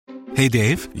Hey,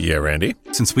 Dave. Yeah, Randy?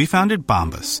 Since we founded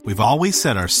Bombas, we've always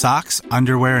said our socks,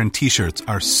 underwear, and T-shirts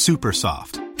are super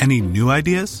soft. Any new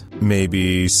ideas?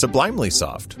 Maybe sublimely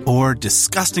soft. Or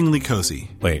disgustingly cozy.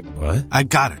 Wait, what? I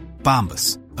got it.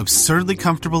 Bombas. Absurdly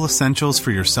comfortable essentials for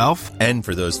yourself and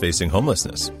for those facing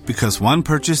homelessness. Because one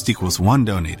purchased equals one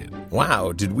donated.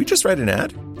 Wow, did we just write an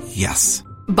ad? Yes.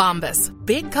 Bombas.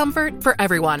 Big comfort for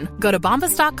everyone. Go to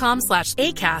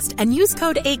bombas.com/ACAST and use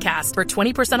code ACAST for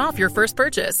 20% off your first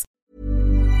purchase.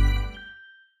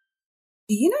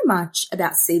 Do you know much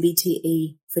about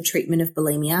CBT-E for treatment of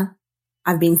bulimia?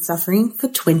 I've been suffering for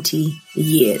 20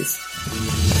 years.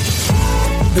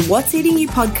 The What's Eating You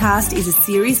podcast is a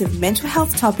series of mental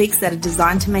health topics that are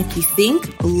designed to make you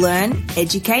think, learn,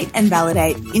 educate, and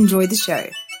validate. Enjoy the show.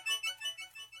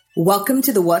 Welcome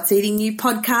to the What's Eating You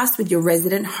podcast with your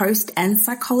resident host and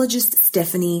psychologist,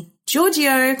 Stephanie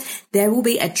Giorgio. There will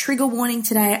be a trigger warning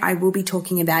today. I will be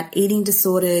talking about eating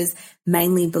disorders,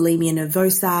 mainly bulimia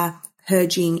nervosa,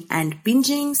 purging and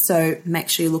binging. So make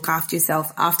sure you look after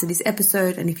yourself after this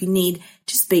episode. And if you need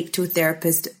to speak to a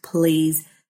therapist, please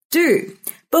do.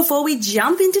 Before we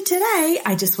jump into today,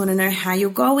 I just want to know how you're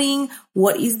going.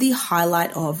 What is the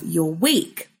highlight of your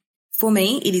week? For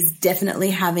me, it is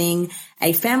definitely having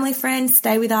a family friend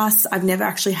stay with us. I've never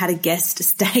actually had a guest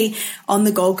stay on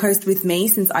the Gold Coast with me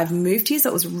since I've moved here. So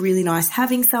it was really nice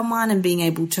having someone and being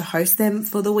able to host them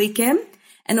for the weekend,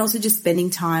 and also just spending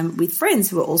time with friends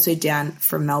who are also down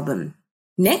from Melbourne.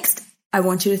 Next, I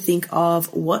want you to think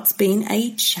of what's been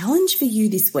a challenge for you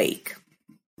this week.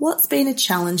 What's been a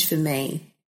challenge for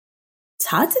me? It's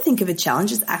hard to think of a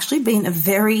challenge. It's actually been a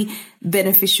very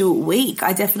beneficial week.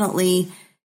 I definitely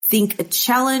think a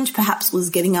challenge perhaps was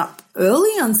getting up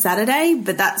early on Saturday,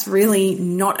 but that's really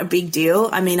not a big deal.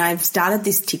 I mean, I've started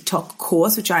this TikTok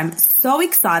course, which I'm so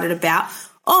excited about.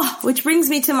 Which brings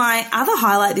me to my other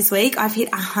highlight this week. I've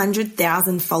hit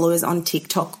 100,000 followers on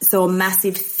TikTok. So a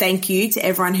massive thank you to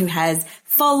everyone who has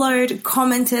followed,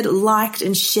 commented, liked,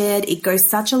 and shared. It goes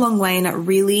such a long way, and it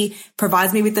really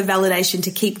provides me with the validation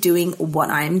to keep doing what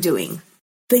I am doing.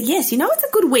 But yes, it's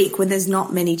a good week when there's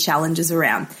not many challenges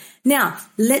around. Now,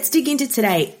 let's dig into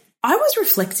today. I was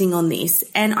reflecting on this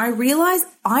and I realized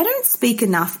I don't speak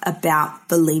enough about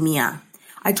bulimia.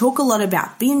 I talk a lot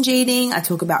about binge eating, I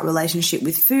talk about relationship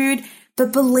with food,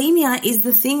 but bulimia is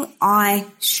the thing I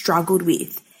struggled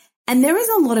with. And there is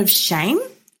a lot of shame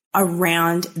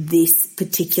around this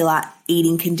particular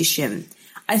eating condition.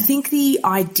 I think the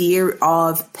idea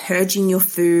of purging your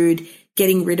food,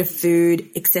 getting rid of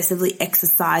food, excessively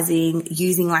exercising,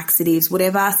 using laxatives,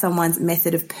 whatever someone's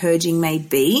method of purging may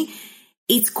be,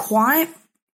 it's quite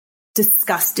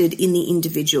disgusted in the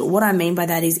individual. What I mean by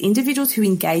that is individuals who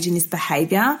engage in this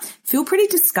behavior feel pretty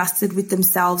disgusted with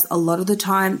themselves a lot of the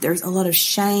time. There's a lot of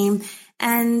shame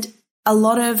and a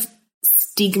lot of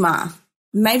stigma.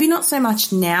 Maybe not so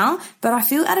much now, but I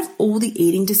feel out of all the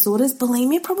eating disorders,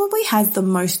 bulimia probably has the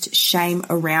most shame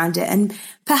around it. And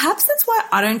perhaps that's why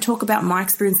I don't talk about my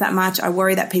experience that much. I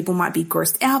worry that people might be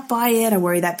grossed out by it. I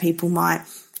worry that people might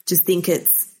just think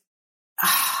it's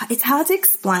hard to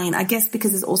explain, I guess,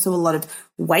 because there's also a lot of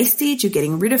wastage. You're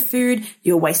getting rid of food.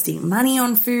 You're wasting money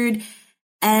on food.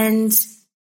 And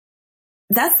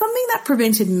that's something that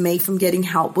prevented me from getting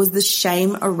help, was the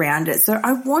shame around it. So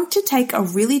I want to take a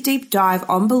really deep dive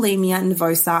on bulimia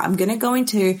nervosa. I'm going to go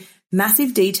into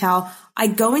massive detail. I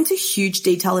go into huge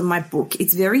detail in my book.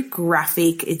 It's very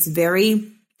graphic. It's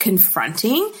very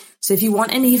confronting. So if you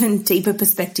want an even deeper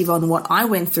perspective on what I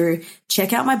went through,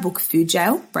 check out my book, Food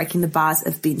Jail, Breaking the Bars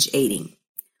of Binge Eating.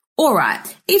 All right.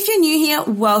 If you're new here,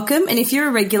 welcome. And if you're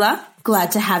a regular,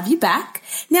 glad to have you back.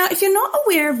 Now, if you're not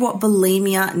aware of what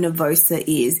bulimia nervosa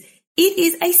is, it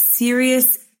is a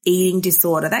serious eating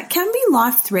disorder that can be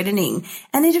life-threatening,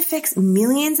 and it affects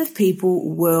millions of people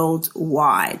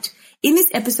worldwide. In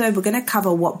this episode, we're going to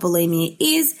cover what bulimia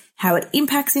is, how it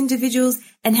impacts individuals,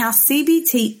 and how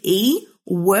CBT-E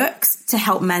works to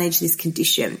help manage this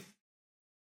condition.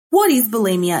 What is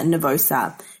bulimia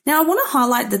nervosa? Now, I want to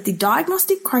highlight that the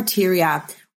diagnostic criteria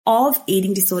of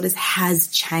eating disorders has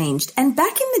changed. And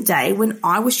back in the day when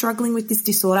I was struggling with this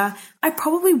disorder, I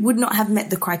probably would not have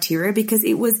met the criteria because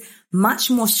it was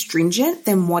much more stringent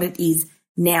than what it is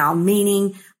now,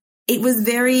 meaning it was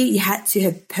you had to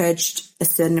have purged a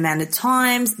certain amount of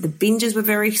times. The binges were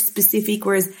very specific,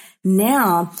 whereas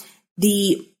now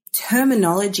the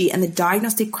terminology and the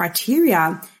diagnostic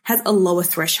criteria has a lower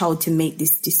threshold to meet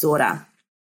this disorder.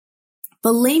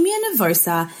 Bulimia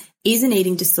nervosa is an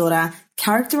eating disorder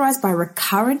characterized by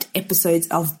recurrent episodes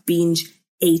of binge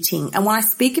eating. And when I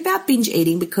speak about binge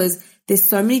eating, because there's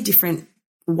so many different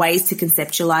ways to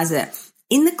conceptualize it,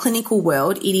 In the clinical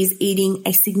world, it is eating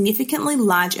a significantly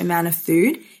large amount of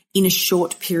food in a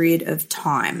short period of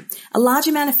time. A large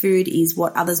amount of food is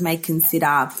what others may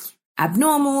consider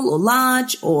abnormal or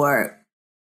large or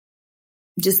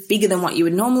just bigger than what you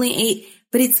would normally eat,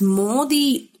 but it's more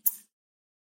the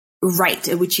rate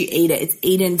at which you eat it. It's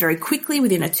eaten very quickly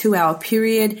within a 2-hour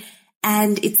period,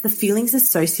 and it's the feelings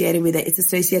associated with it. It's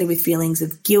associated with feelings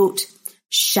of guilt,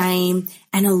 shame,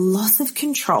 and a loss of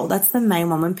control. That's the main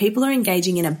one. When people are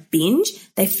engaging in a binge,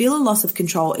 they feel a loss of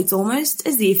control. It's almost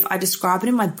as if, I describe it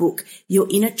in my book, you're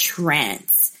in a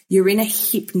trance. You're in a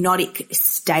hypnotic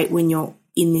state when you're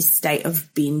in this state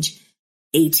of binge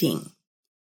eating.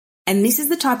 And this is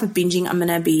the type of binging I'm going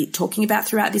to be talking about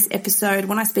throughout this episode.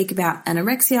 When I speak about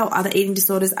anorexia or other eating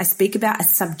disorders, I speak about a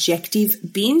subjective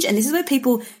binge. And this is where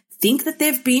people think that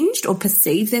they've binged or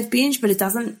perceive they've binged, but it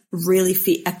doesn't really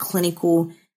fit a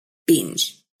clinical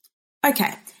binge.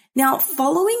 Okay, now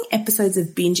following episodes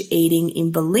of binge eating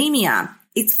in bulimia,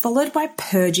 it's followed by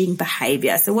purging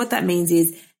behavior. So what that means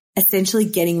is essentially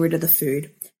getting rid of the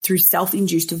food through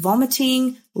self-induced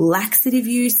vomiting, laxative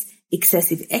use,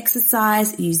 excessive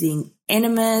exercise, using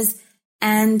enemas,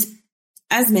 and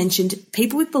as mentioned,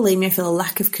 people with bulimia feel a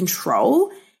lack of control,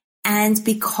 and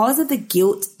because of the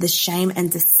guilt, the shame,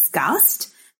 and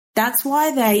disgust, that's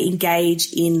why they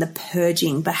engage in the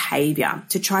purging behavior,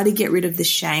 to try to get rid of the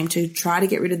shame, to try to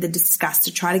get rid of the disgust,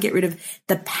 to try to get rid of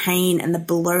the pain and the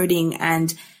bloating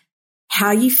and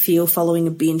how you feel following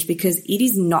a binge, because it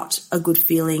is not a good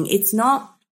feeling. It's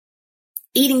not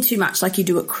eating too much like you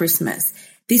do at Christmas.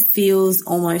 This feels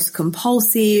almost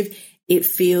compulsive. It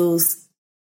feels,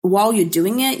 while you're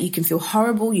doing it, you can feel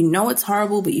horrible. You know it's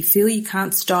horrible, but you feel you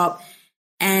can't stop.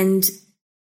 And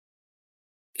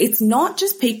it's not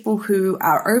just people who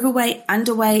are overweight,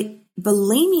 underweight.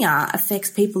 Bulimia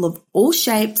affects people of all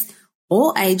shapes,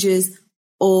 all ages,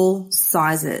 all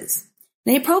sizes.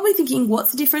 Now you're probably thinking,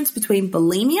 what's the difference between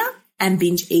bulimia and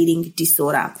binge eating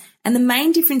disorder? And the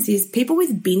main difference is people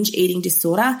with binge eating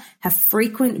disorder have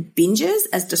frequent binges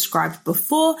as described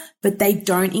before, but they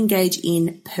don't engage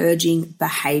in purging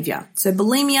behavior. So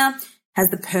bulimia has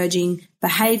the purging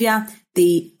behavior,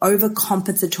 the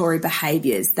overcompensatory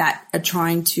behaviors that are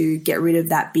trying to get rid of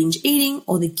that binge eating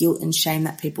or the guilt and shame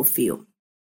that people feel.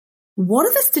 What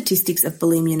are the statistics of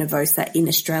bulimia nervosa in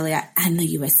Australia and the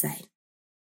USA?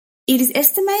 It is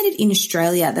estimated in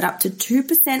Australia that up to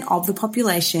 2% of the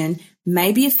population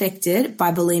may be affected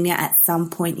by bulimia at some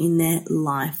point in their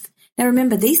life. Now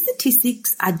remember, these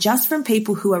statistics are just from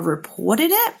people who have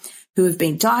reported it, who have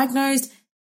been diagnosed.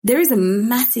 There is a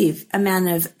massive amount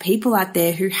of people out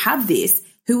there who have this,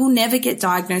 who will never get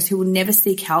diagnosed, who will never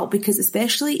seek help, because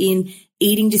especially in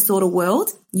eating disorder world,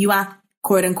 you are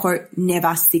quote unquote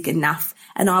never sick enough.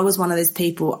 And I was one of those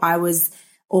people. I was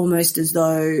almost as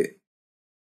though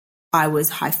I was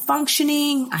high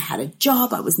functioning, I had a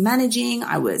job, I was managing,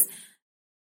 I was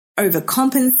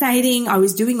overcompensating, I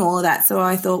was doing all of that. So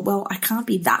I thought, well, I can't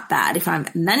be that bad. If I'm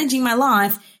managing my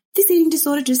life, this eating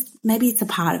disorder, just maybe it's a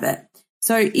part of it.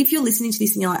 So if you're listening to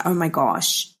this and you're like, oh my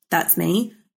gosh, that's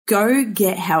me, go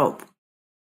get help.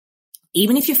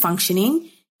 Even if you're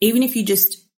functioning, even if you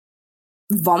just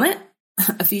vomit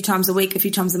a few times a week, a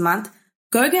few times a month,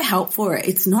 go get help for it.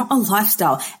 It's not a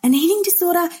lifestyle. An eating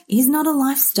disorder is not a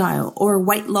lifestyle or a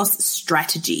weight loss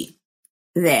strategy.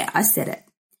 There, I said it.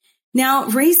 Now,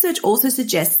 research also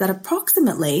suggests that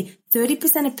approximately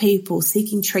 30% of people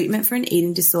seeking treatment for an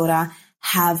eating disorder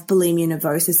have bulimia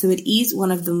nervosa. So it is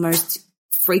one of the most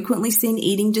frequently seen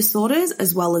eating disorders,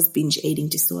 as well as binge eating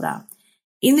disorder.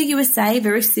 In the USA,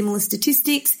 very similar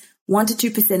statistics. 1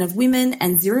 to 2% of women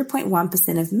and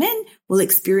 0.1% of men will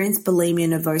experience bulimia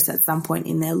nervosa at some point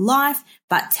in their life,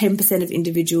 but 10% of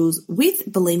individuals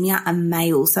with bulimia are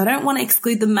male. So I don't want to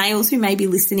exclude the males who may be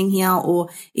listening here, or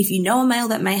if you know a male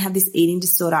that may have this eating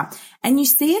disorder. And you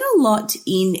see it a lot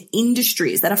in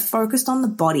industries that are focused on the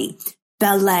body: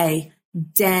 ballet,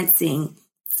 dancing,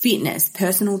 fitness,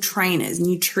 personal trainers,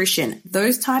 nutrition.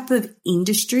 Those type of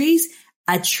industries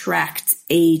attract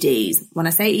EDs. When I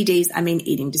say EDs, I mean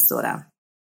eating disorder.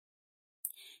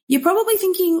 You're probably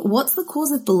thinking, what's the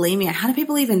cause of bulimia? How do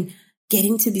people even get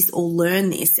into this or learn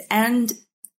this? And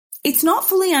it's not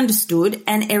fully understood,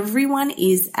 and everyone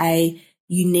is a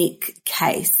unique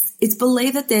case. It's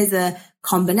believed that there's a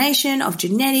combination of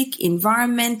genetic,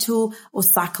 environmental, or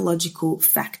psychological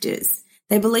factors.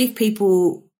 They believe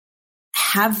people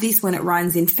have this when it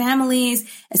runs in families,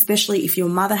 especially if your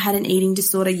mother had an eating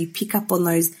disorder, you pick up on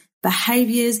those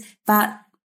behaviors, but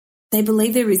they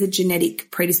believe there is a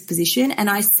genetic predisposition, and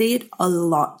I see it a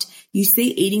lot. You see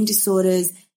eating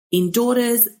disorders in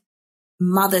daughters,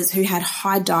 mothers who had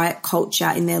high diet culture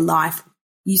in their life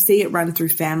you see it run through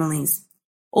families.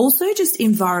 Also just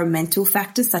environmental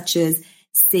factors such as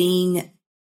seeing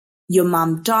your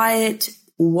mum diet,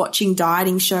 watching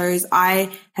dieting shows.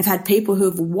 I have had people who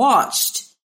have watched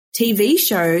TV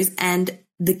shows and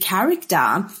the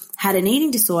character had an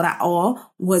eating disorder or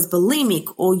was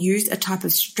bulimic or used a type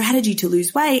of strategy to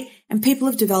lose weight, and people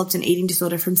have developed an eating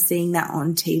disorder from seeing that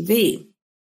on TV.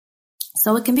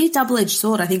 So it can be a double-edged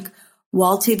sword. I think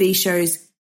while TV shows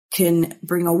can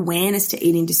bring awareness to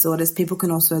eating disorders, people can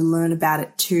also learn about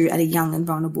it too at a young and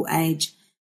vulnerable age.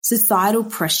 Societal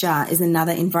pressure is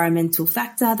another environmental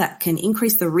factor that can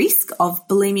increase the risk of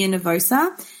bulimia nervosa,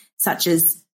 such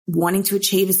as wanting to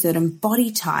achieve a certain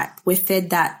body type. We're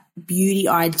fed that beauty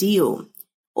ideal.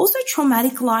 Also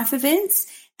traumatic life events,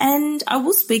 and I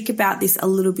will speak about this a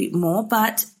little bit more,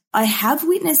 but I have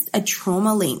witnessed a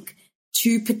trauma link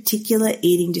to particular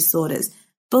eating disorders.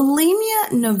 Bulimia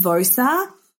nervosa,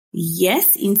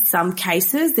 yes, in some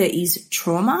cases there is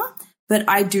trauma, but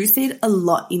I do see it a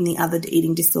lot in the other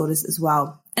eating disorders as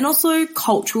well. And also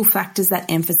cultural factors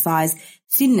that emphasize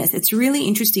thinness. It's really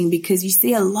interesting because you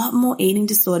see a lot more eating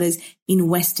disorders in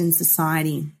Western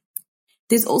society.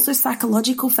 There's also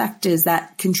psychological factors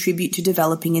that contribute to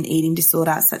developing an eating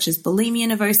disorder, such as bulimia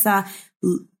nervosa.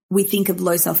 We think of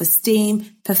low self-esteem,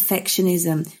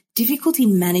 perfectionism, difficulty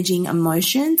managing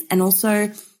emotions, and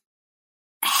also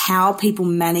how people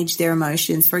manage their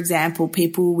emotions. For example,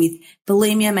 people with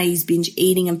bulimia may use binge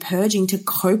eating and purging to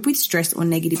cope with stress or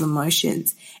negative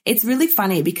emotions. It's really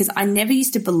funny because I never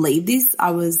used to believe this.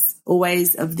 I was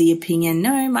always of the opinion,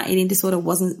 no, my eating disorder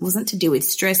wasn't to do with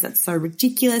stress. That's so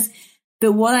ridiculous.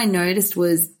 But what I noticed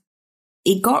was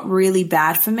it got really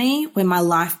bad for me when my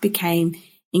life became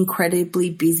incredibly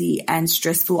busy and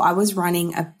stressful. I was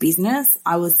running a business.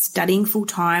 I was studying full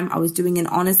time. I was doing an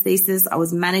honors thesis. I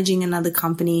was managing another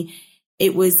company.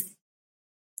 It was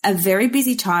a very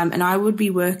busy time, and I would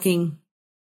be working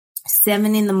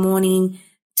 7 a.m,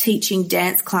 teaching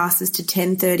dance classes to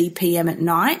 10:30 p.m. at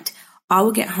night. I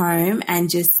would get home and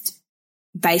just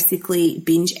basically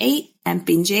binge eat.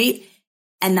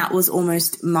 And that was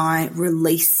almost my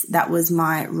release. That was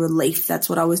my relief. That's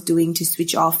what I was doing to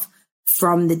switch off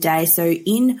from the day. So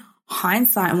in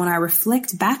hindsight, and when I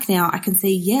reflect back now, I can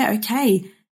see, yeah,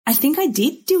 okay, I think I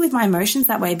did deal with my emotions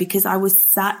that way because I was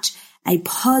such a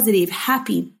positive,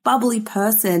 happy, bubbly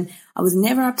person. I was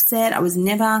never upset. I was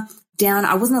never down.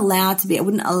 I wasn't allowed to be. I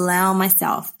wouldn't allow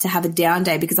myself to have a down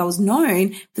day because I was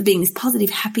known for being this positive,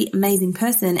 happy, amazing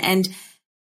person. And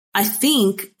I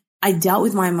think I dealt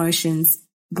with my emotions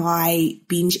by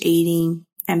binge eating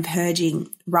and purging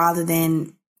rather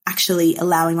than actually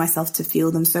allowing myself to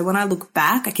feel them. So when I look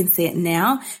back, I can see it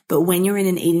now. But when you're in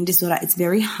an eating disorder, it's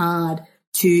very hard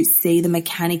to see the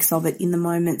mechanics of it in the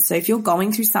moment. So if you're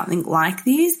going through something like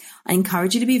this, I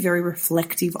encourage you to be very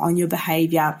reflective on your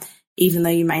behavior, even though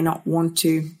you may not want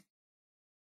to.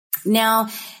 Now,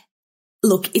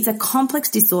 look, it's a complex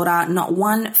disorder. Not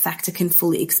one factor can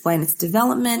fully explain its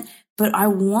development, but I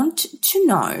want you to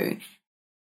know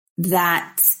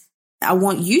that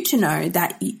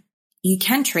you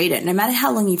can treat it no matter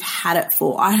how long you've had it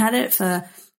for. I had it for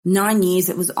 9 years.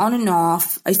 It was on and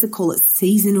off. I used to call it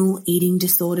seasonal eating,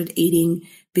 disordered eating,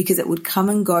 because it would come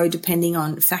and go depending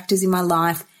on factors in my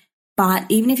life. But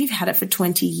even if you've had it for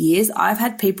 20 years, I've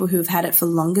had people who have had it for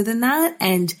longer than that,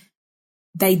 and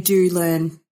they do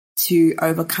learn to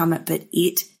overcome it. But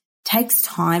it takes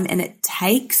time and it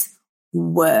takes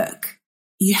work.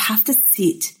 You have to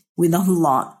sit with a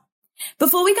lot.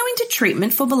 Before we go into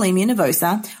treatment for bulimia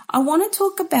nervosa, I want to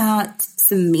talk about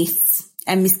some myths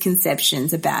and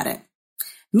misconceptions about it.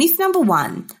 Myth number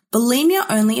 1, bulimia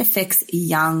only affects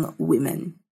young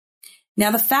women.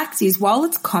 Now, the fact is, while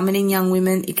it's common in young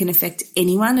women, it can affect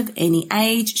anyone of any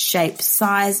age, shape,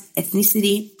 size,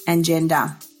 ethnicity, and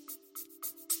gender.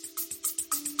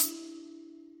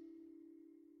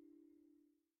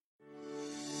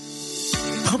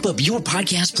 Pump up your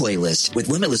podcast playlist with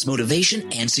limitless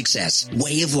motivation and success.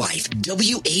 Way of Life,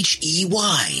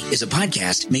 WHEY, is a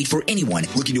podcast made for anyone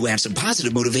looking to add some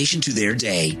positive motivation to their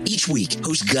day. Each week,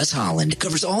 host Gus Holland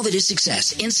covers all that is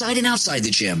success inside and outside the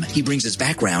gym. He brings his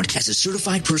background as a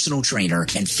certified personal trainer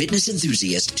and fitness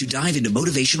enthusiast to dive into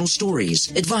motivational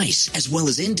stories, advice, as well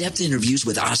as in-depth interviews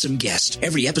with awesome guests.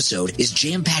 Every episode is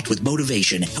jam-packed with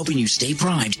motivation, helping you stay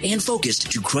primed and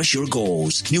focused to crush your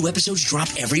goals. New episodes drop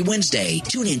every Wednesday.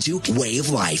 Tune into Way of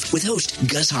Life with host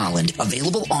Gus Holland,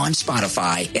 available on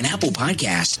Spotify and Apple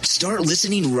Podcasts. Start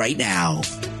listening right now.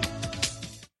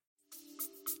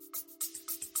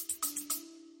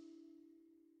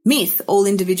 Myth: all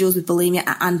individuals with bulimia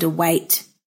are underweight.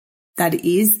 That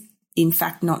is in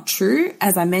fact not true.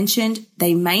 As I mentioned,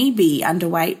 they may be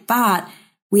underweight, but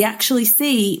we actually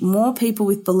see more people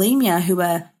with bulimia who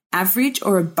are average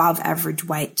or above average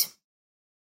weight.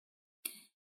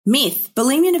 Myth: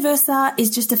 bulimia nervosa is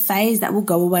just a phase that will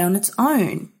go away on its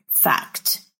own.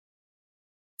 Fact: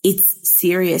 it's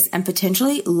serious and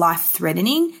potentially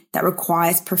life-threatening that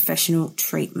requires professional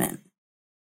treatment.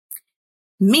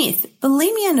 Myth: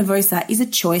 bulimia nervosa is a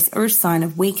choice or a sign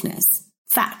of weakness.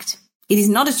 Fact: it is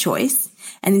not a choice,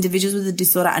 and individuals with the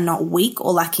disorder are not weak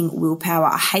or lacking willpower.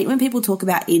 I hate when people talk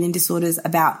about eating disorders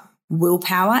about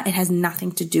willpower. It has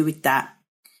nothing to do with that.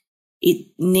 It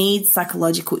needs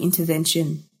psychological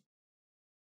intervention.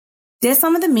 There's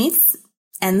some of the myths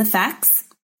and the facts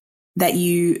that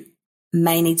you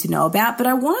may need to know about, but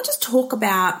I want to just talk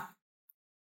about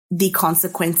the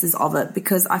consequences of it,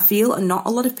 because I feel not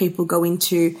a lot of people go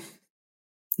into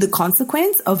the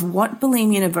consequence of what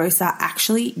bulimia nervosa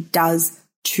actually does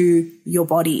to your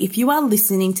body. If you are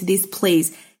listening to this,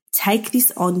 please take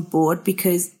this on board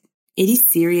because it is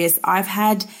serious. I've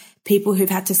had people who've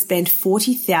had to spend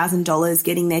 $40,000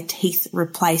 getting their teeth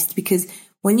replaced because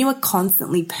when you are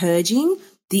constantly purging,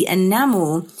 the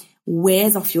enamel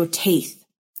wears off your teeth,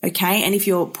 okay? And if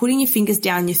you're putting your fingers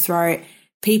down your throat,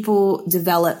 people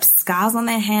develop scars on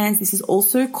their hands. This is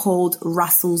also called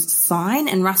Russell's sign,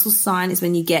 and Russell's sign is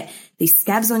when you get these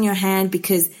scabs on your hand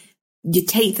because your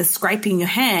teeth are scraping your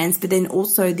hands, but then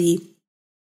also the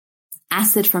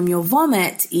acid from your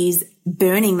vomit is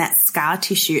burning that scar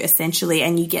tissue essentially,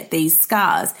 and you get these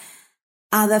scars.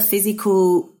 Other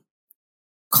physical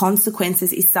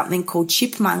consequences is something called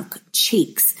chipmunk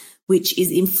cheeks, which is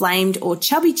inflamed or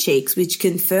chubby cheeks, which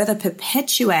can further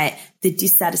perpetuate the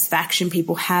dissatisfaction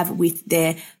people have with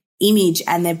their image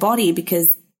and their body because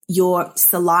your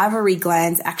salivary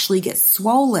glands actually get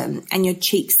swollen and your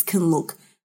cheeks can look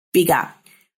bigger.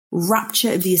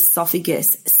 Rupture of the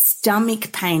esophagus,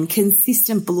 stomach pain,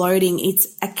 consistent bloating.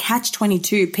 It's a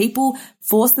catch-22. People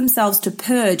force themselves to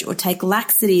purge or take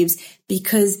laxatives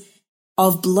because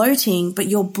of bloating, but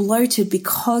you're bloated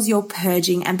because you're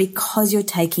purging and because you're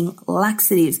taking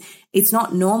laxatives. It's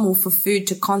not normal for food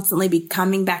to constantly be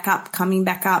coming back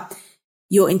up.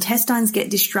 Your intestines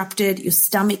get disrupted, your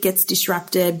stomach gets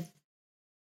disrupted.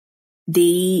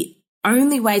 The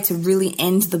only way to really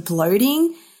end the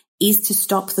bloating is to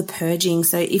stop the purging.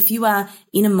 So if you are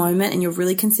in a moment and you're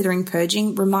really considering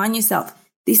purging, remind yourself,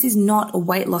 this is not a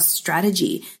weight loss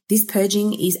strategy. This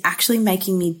purging is actually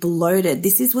making me bloated.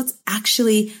 This is what's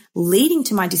actually leading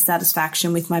to my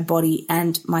dissatisfaction with my body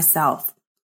and myself.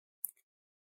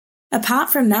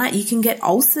 Apart from that, you can get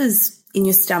ulcers in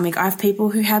your stomach. I have people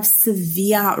who have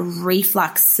severe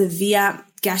reflux, severe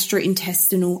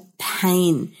gastrointestinal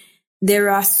pain. There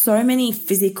are so many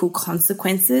physical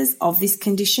consequences of this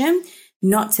condition,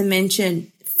 not to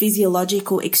mention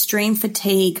physiological extreme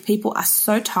fatigue. People are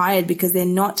so tired because they're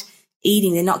not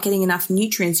eating, they're not getting enough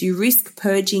nutrients. You risk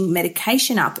purging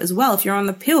medication up as well. If you're on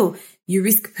the pill, you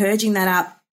risk purging that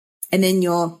up and then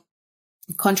your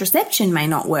contraception may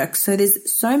not work. So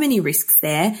there's so many risks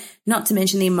there, not to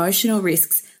mention the emotional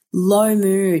risks, low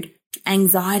mood,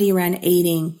 anxiety around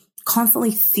eating, constantly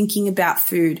thinking about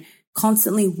food,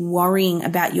 constantly worrying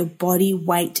about your body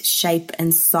weight, shape,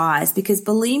 and size. Because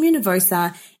bulimia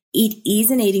nervosa, it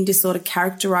is an eating disorder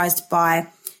characterized by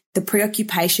the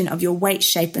preoccupation of your weight,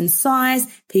 shape, and size.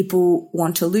 People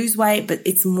want to lose weight, but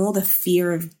it's more the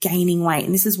fear of gaining weight.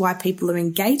 And this is why people are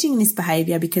engaging in this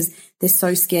behavior, because they're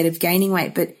so scared of gaining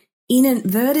weight. But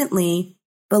inadvertently,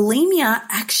 bulimia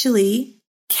actually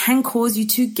can cause you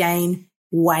to gain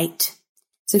weight.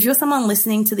 So if you're someone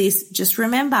listening to this, just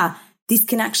remember, this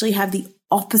can actually have the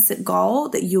opposite goal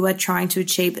that you are trying to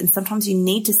achieve. And sometimes you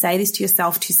need to say this to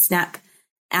yourself to snap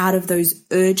out of those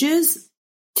urges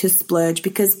to splurge,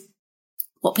 because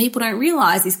what people don't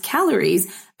realize is calories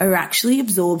are actually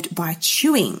absorbed by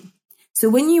chewing. So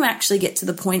when you actually get to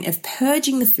the point of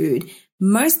purging the food,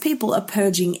 most people are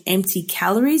purging empty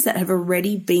calories that have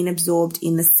already been absorbed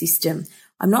in the system.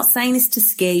 I'm not saying this to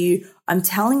scare you. I'm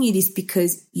telling you this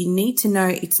because you need to know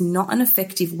it's not an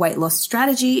effective weight loss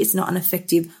strategy. It's not an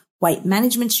effective weight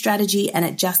management strategy, and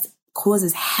it just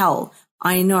causes hell.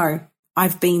 I know.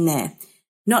 I've been there.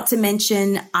 Not to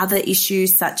mention other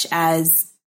issues such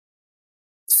as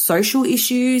social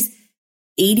issues,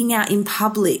 eating out in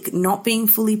public, not being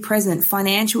fully present,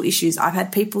 financial issues. I've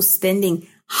had people spending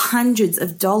hundreds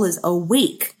of dollars a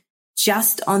week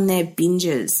just on their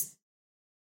binges.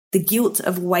 The guilt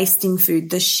of wasting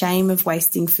food, the shame of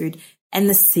wasting food, and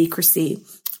the secrecy.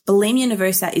 Bulimia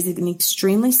nervosa is an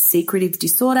extremely secretive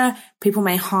disorder. People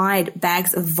may hide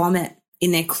bags of vomit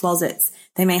in their closets.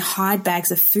 They may hide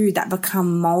bags of food that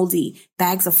become moldy,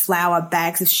 bags of flour,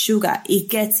 bags of sugar. It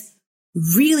gets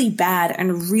really bad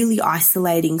and really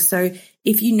isolating. So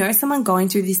if you know someone going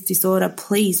through this disorder,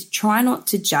 please try not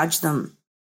to judge them.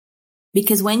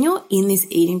 Because when you're in this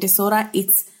eating disorder,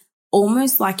 it's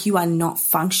almost like you are not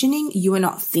functioning, you are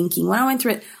not thinking. When I went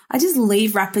through it, I just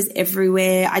leave wrappers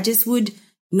everywhere. I just would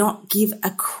not give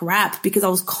a crap because I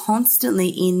was constantly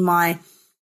in my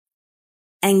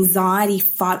anxiety,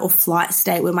 fight or flight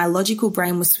state where my logical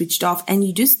brain was switched off, and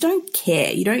you just don't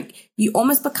care. You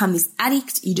almost become this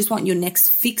addict. You just want your next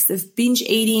fix of binge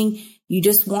eating. You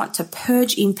just want to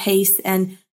purge in peace,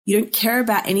 and you don't care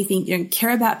about anything. You don't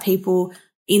care about people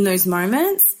in those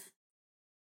moments.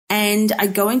 And I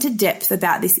go into depth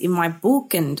about this in my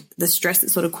book and the stress that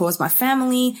sort of caused my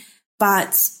family.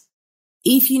 But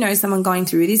if you know someone going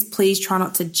through this, please try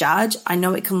not to judge. I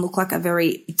know it can look like a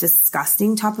very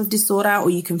disgusting type of disorder, or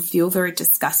you can feel very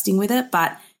disgusting with it,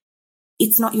 but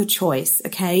it's not your choice,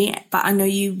 okay? But I know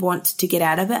you want to get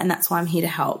out of it, and that's why I'm here to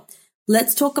help.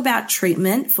 Let's talk about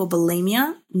treatment for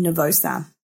bulimia nervosa.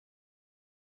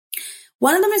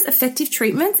 One of the most effective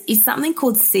treatments is something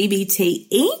called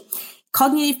CBT-E,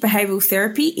 Cognitive Behavioral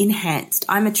Therapy Enhanced.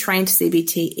 I'm a trained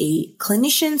CBT-E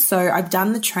clinician, so I've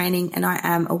done the training and I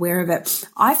am aware of it.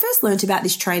 I first learned about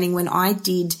this training when I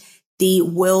did the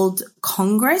World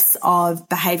Congress of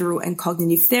Behavioral and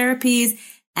Cognitive Therapies,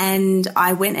 and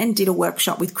I went and did a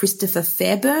workshop with Christopher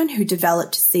Fairburn, who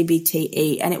developed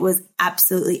CBT-E, and it was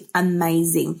absolutely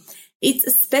amazing. It's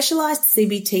a specialized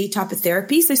CBT type of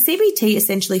therapy. So CBT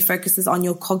essentially focuses on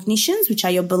your cognitions, which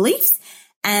are your beliefs.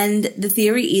 And the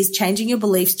theory is changing your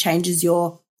beliefs changes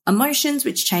your emotions,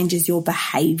 which changes your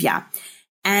behavior.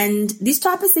 And this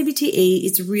type of CBT-E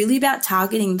is really about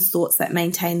targeting the thoughts that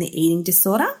maintain the eating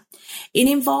disorder. It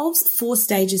involves 4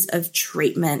 stages of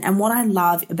treatment. And what I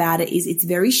love about it is it's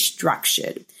very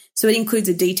structured. So it includes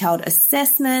a detailed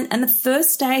assessment. And the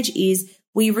first stage is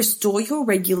we restore your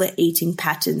regular eating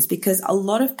patterns, because a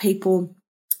lot of people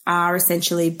are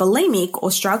essentially bulimic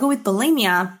or struggle with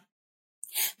bulimia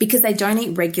because they don't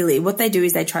eat regularly. What they do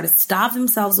is they try to starve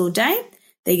themselves all day.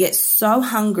 They get so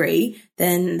hungry,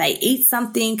 then they eat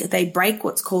something, they break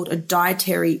what's called a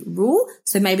dietary rule.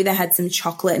 So maybe they had some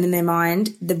chocolate, and in their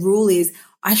mind, the rule is,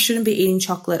 I shouldn't be eating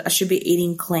chocolate, I should be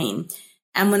eating clean.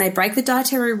 And when they break the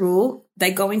dietary rule,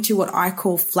 they go into what I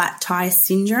call flat tire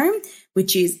syndrome,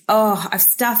 which is, I've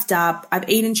stuffed up, I've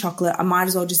eaten chocolate, I might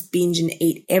as well just binge and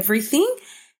eat everything.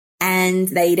 And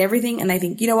they eat everything and they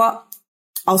think, you know what,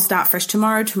 I'll start fresh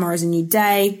tomorrow. Tomorrow's a new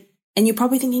day. And you're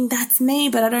probably thinking, that's me,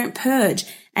 but I don't purge.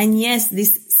 And yes,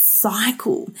 this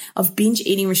cycle of binge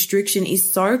eating restriction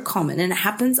is so common, and it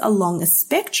happens along a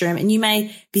spectrum. And you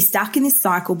may be stuck in this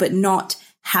cycle, but not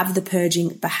have the purging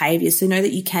behavior. So know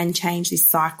that you can change this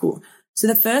cycle. So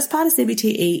the first part of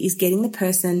CBT-E is getting the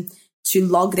person to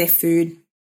log their food.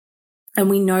 And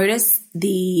we notice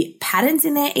the patterns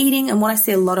in their eating. And what I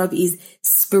see a lot of is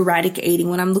sporadic eating.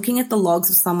 When I'm looking at the logs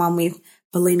of someone with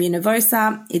bulimia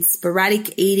nervosa, it's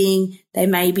sporadic eating. They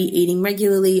may be eating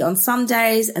regularly on some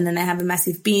days, and then they have a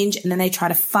massive binge, and then they try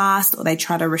to fast or they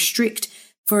try to restrict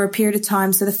for a period of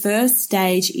time. So the first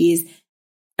stage is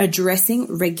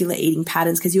addressing regular eating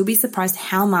patterns, because you'll be surprised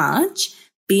how much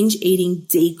binge eating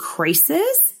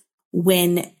decreases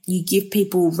when you give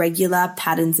people regular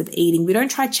patterns of eating. We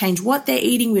don't try to change what they're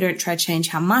eating. We don't try to change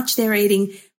how much they're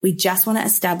eating. We just want to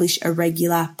establish a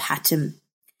regular pattern.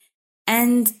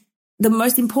 And the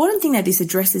most important thing that this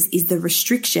addresses is the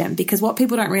restriction, because what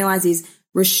people don't realize is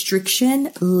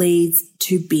restriction leads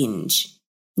to binge.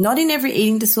 Not in every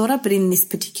eating disorder, but in this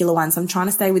particular one. So I'm trying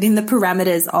to stay within the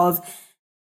parameters of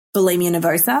bulimia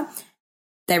nervosa.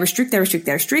 They restrict,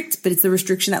 but it's the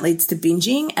restriction that leads to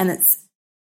binging. And it's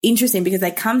interesting because they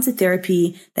come to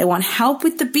therapy, they want help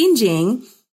with the binging,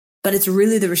 but it's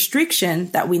really the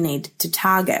restriction that we need to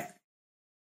target.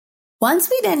 Once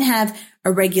we then have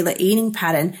a regular eating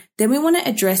pattern, then we want to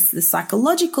address the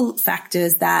psychological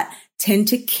factors that tend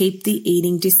to keep the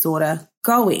eating disorder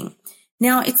going.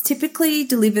 Now, it's typically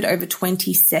delivered over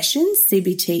 20 sessions,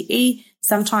 CBT-E.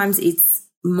 Sometimes it's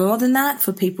more than that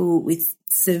for people with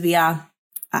severe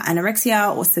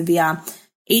anorexia or severe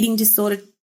eating disorder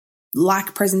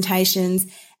like presentations.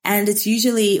 And it's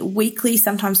usually weekly,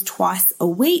 sometimes twice a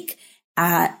week.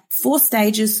 4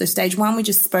 stages. So stage 1 we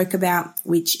just spoke about,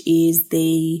 which is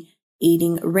the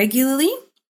eating regularly.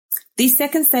 The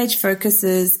second stage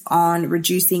focuses on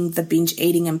reducing the binge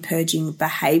eating and purging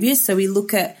behaviors. So we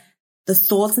look at the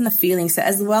thoughts and the feelings. So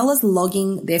as well as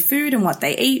logging their food and what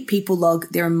they eat, people log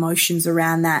their emotions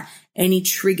around that, any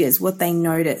triggers, what they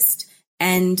noticed.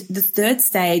 And the third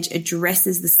stage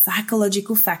addresses the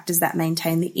psychological factors that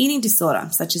maintain the eating disorder,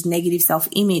 such as negative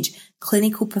self-image,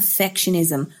 clinical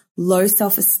perfectionism, low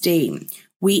self-esteem.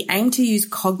 We aim to use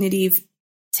cognitive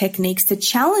techniques to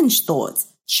challenge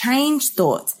thoughts, change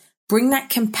thoughts, bring that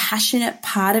compassionate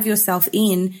part of yourself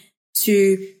in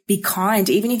to be kind.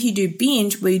 Even if you do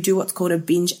binge, we do what's called a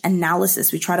binge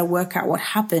analysis. We try to work out what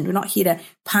happened. We're not here to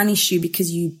punish you because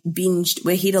you binged.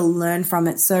 We're here to learn from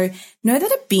it. So know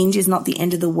that a binge is not the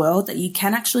end of the world, that you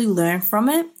can actually learn from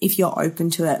it if you're open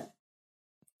to it.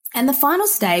 And the final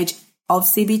stage of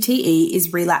CBT-E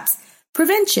is relapse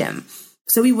prevention.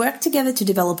 So we work together to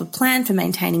develop a plan for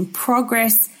maintaining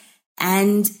progress,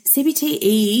 and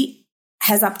CBT-E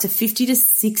has up to 50 to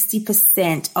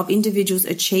 60% of individuals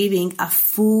achieving a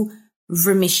full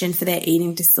remission for their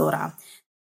eating disorder.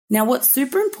 Now, what's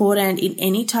super important in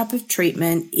any type of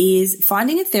treatment is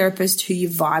finding a therapist who you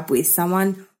vibe with,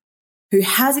 someone who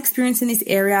has experience in this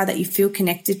area that you feel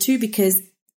connected to, because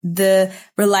the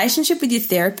relationship with your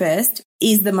therapist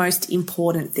is the most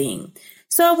important thing.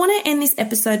 So I want to end this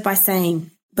episode by saying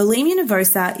bulimia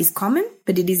nervosa is common,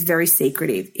 but it is very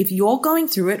secretive. If you're going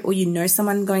through it or you know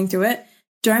someone going through it,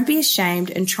 don't be ashamed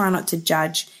and try not to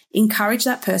judge. Encourage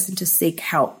that person to seek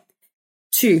help.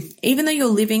 2, even though you're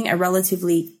living a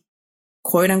relatively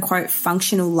quote unquote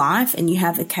functional life and you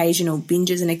have occasional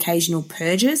binges and occasional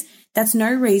purges, that's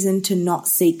no reason to not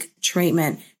seek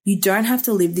treatment. You don't have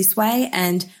to live this way,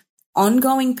 and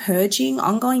ongoing purging,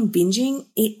 ongoing binging,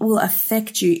 it will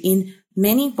affect you in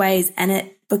many ways and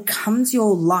it becomes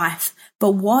your life.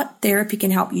 But what therapy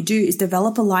can help you do is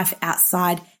develop a life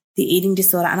outside the eating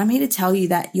disorder. And I'm here to tell you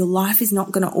that your life is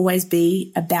not going to always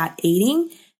be about eating.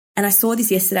 And I saw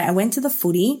this yesterday. I went to the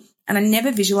footy and I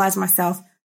never visualized myself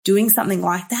doing something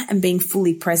like that and being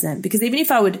fully present, because even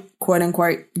if I would quote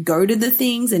unquote go to the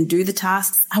things and do the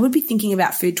tasks, I would be thinking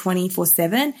about food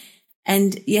 24/7.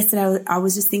 And yesterday I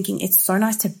was just thinking, it's so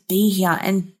nice to be here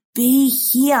and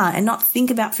not think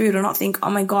about food, or not think,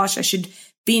 oh my gosh, I should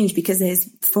binge because there's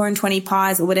 4 and 20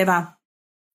 pies or whatever.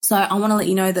 So I want to let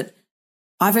you know that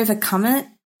I've overcome it,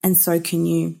 and so can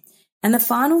you. And the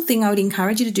final thing I would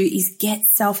encourage you to do is get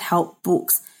self-help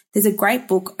books. There's a great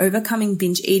book, Overcoming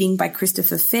Binge Eating by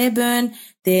Christopher Fairburn.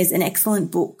 There's an excellent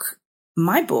book,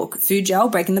 my book, Food Gel,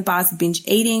 Breaking the Bars of Binge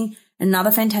Eating.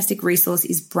 Another fantastic resource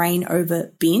is Brain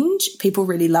Over Binge. People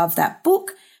really love that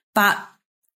book, but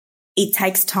it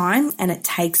takes time and it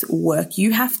takes work.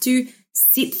 You have to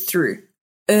sit through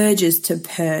urges to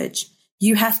purge.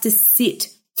 You have to sit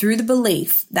through the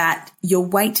belief that your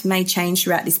weight may change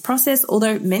throughout this process,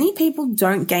 although many people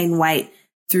don't gain weight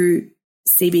through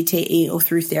CBT-E or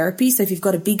through therapy. So if you've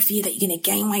got a big fear that you're going to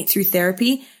gain weight through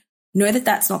therapy, know that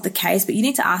that's not the case, but you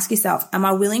need to ask yourself, am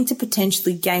I willing to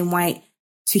potentially gain weight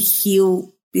to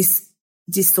heal this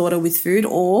disorder with food,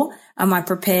 or am I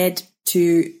prepared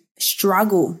to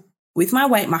struggle with my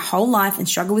weight my whole life and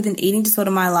struggle with an eating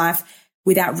disorder my life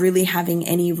without really having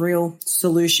any real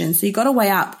solution? So you got to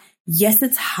weigh up. Yes,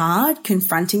 it's hard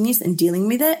confronting this and dealing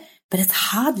with it, but it's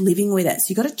hard living with it. So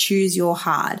you got to choose your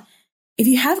hard. If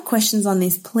you have questions on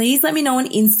this, please let me know on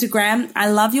Instagram.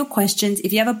 I love your questions.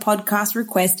 If you have a podcast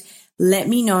request, let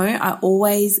me know. I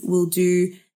always will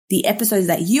do the episodes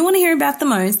that you want to hear about the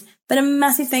most. But a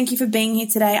massive thank you for being here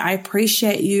today. I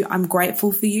appreciate you. I'm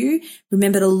grateful for you.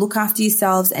 Remember to look after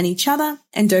yourselves and each other,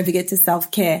 and don't forget to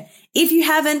self-care. If you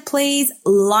haven't, please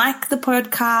like the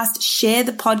podcast, share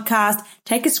the podcast,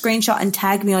 take a screenshot and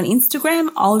tag me on Instagram.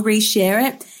 I'll reshare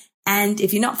it. And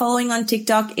if you're not following on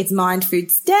TikTok, it's Mind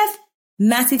Food Steph.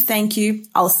 Massive thank you.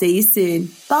 I'll see you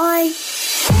soon. Bye.